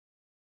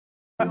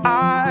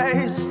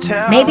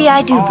Maybe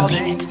I do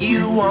believe it.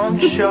 You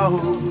won't show.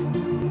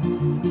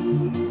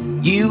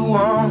 You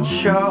won't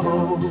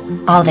show.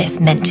 All this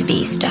meant to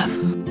be stuff.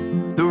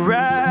 The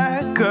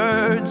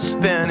record's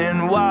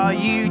spinning while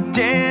you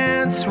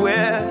dance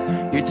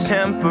with your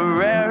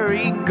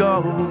temporary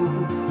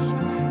ghost.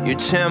 Your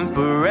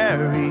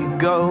temporary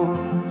ghost.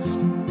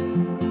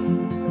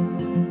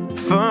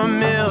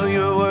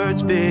 Familiar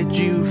words bid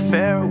you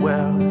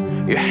farewell.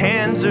 Your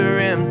hands are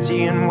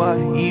empty and what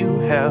you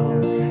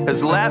held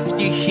has left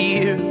you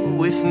here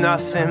with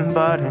nothing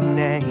but a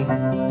name.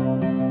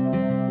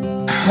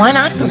 Why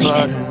not believe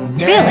it?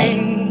 Really?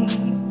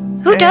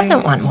 Who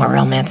doesn't want more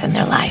romance in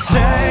their life?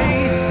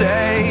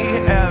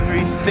 Say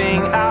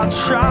everything. I'll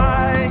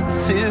try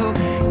to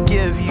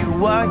give you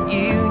what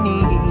you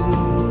need.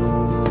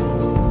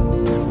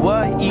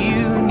 What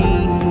you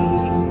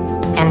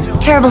need.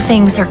 And terrible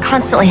things are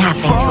constantly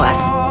happening to us.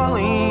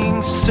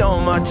 So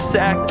much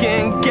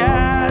second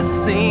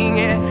guessing.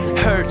 It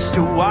hurts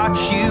to watch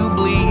you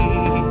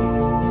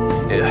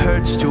bleed. It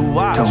hurts to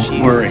watch you bleed.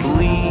 Don't worry.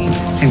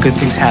 And good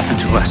things happen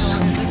to us.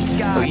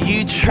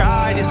 You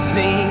try to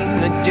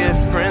sing a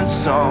different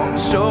song,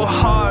 so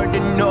hard to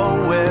know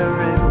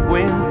where it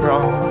went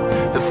wrong.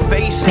 The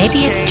faces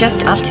Maybe it's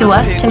just up to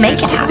us to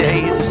make it happen.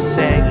 Stay the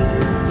same.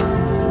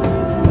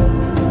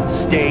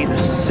 Stay the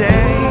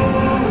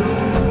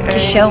same. To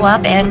show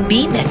up and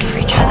be meant for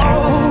each other.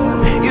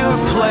 Your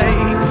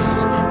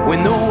place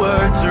when the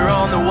words are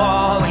on the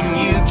wall and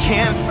you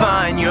can't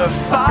find your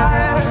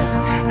fire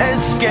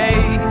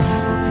escape.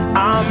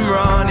 I'm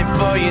running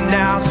for you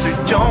now, so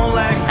don't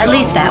let go. At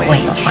least that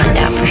way you'll find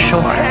out for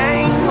sure.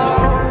 Hang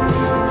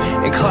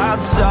low and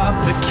clouds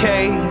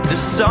suffocate the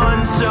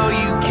sun so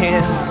you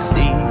can't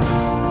see.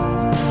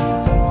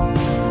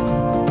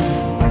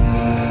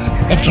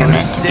 If you're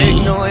meant to be.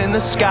 Signal in the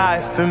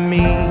sky for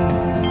me.